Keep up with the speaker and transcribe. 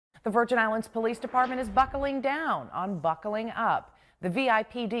The Virgin Islands Police Department is buckling down on buckling up. The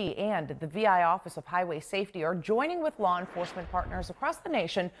VIPD and the VI Office of Highway Safety are joining with law enforcement partners across the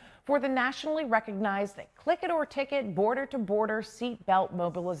nation for the nationally recognized Click It or Ticket border-to-border seatbelt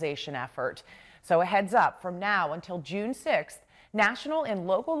mobilization effort. So a heads up, from now until June 6th, national and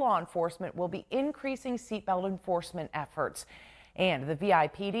local law enforcement will be increasing seatbelt enforcement efforts. And the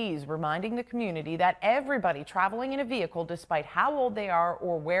VIPD is reminding the community that everybody traveling in a vehicle, despite how old they are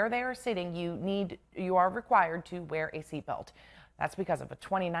or where they are sitting, you are required to wear a seatbelt. That's because of a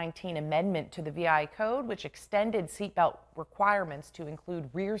 2019 amendment to the VI code, which extended seatbelt requirements to include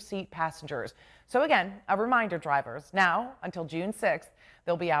rear seat passengers. So again, a reminder, drivers, now until June 6th,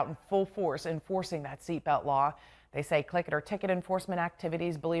 they'll be out in full force enforcing that seatbelt law. They say click it or ticket enforcement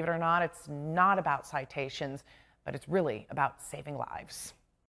activities, believe it or not, it's not about citations, but it's really about saving lives.